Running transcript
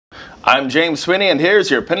I'm James Sweeney, and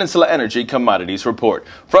here's your Peninsula Energy Commodities Report.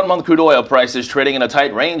 Front-month crude oil prices trading in a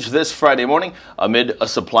tight range this Friday morning amid a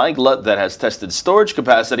supply glut that has tested storage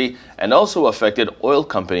capacity and also affected oil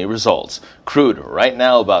company results. Crude right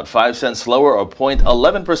now about 5 cents lower, or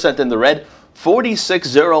 0.11% in the red,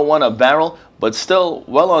 46.01 a barrel, but still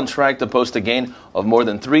well on track to post a gain of more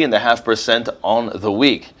than 3.5% on the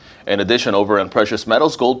week. In addition, over in precious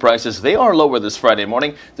metals, gold prices, they are lower this Friday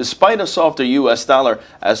morning despite a softer U.S. dollar,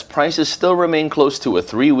 as prices still remain close to a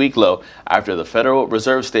 3-week low after the Federal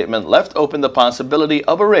Reserve statement left open the possibility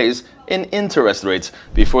of a raise in interest rates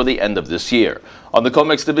before the end of this year. On the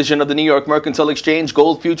COMEX division of the New York Mercantile Exchange,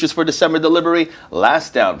 gold futures for December delivery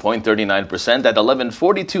last down 0.39% at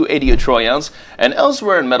 1142.80 a troy ounce, and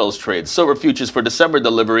elsewhere in metals trade, silver futures for December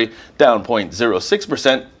delivery down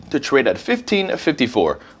 0.06% to trade at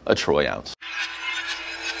 1554 a troy ounce.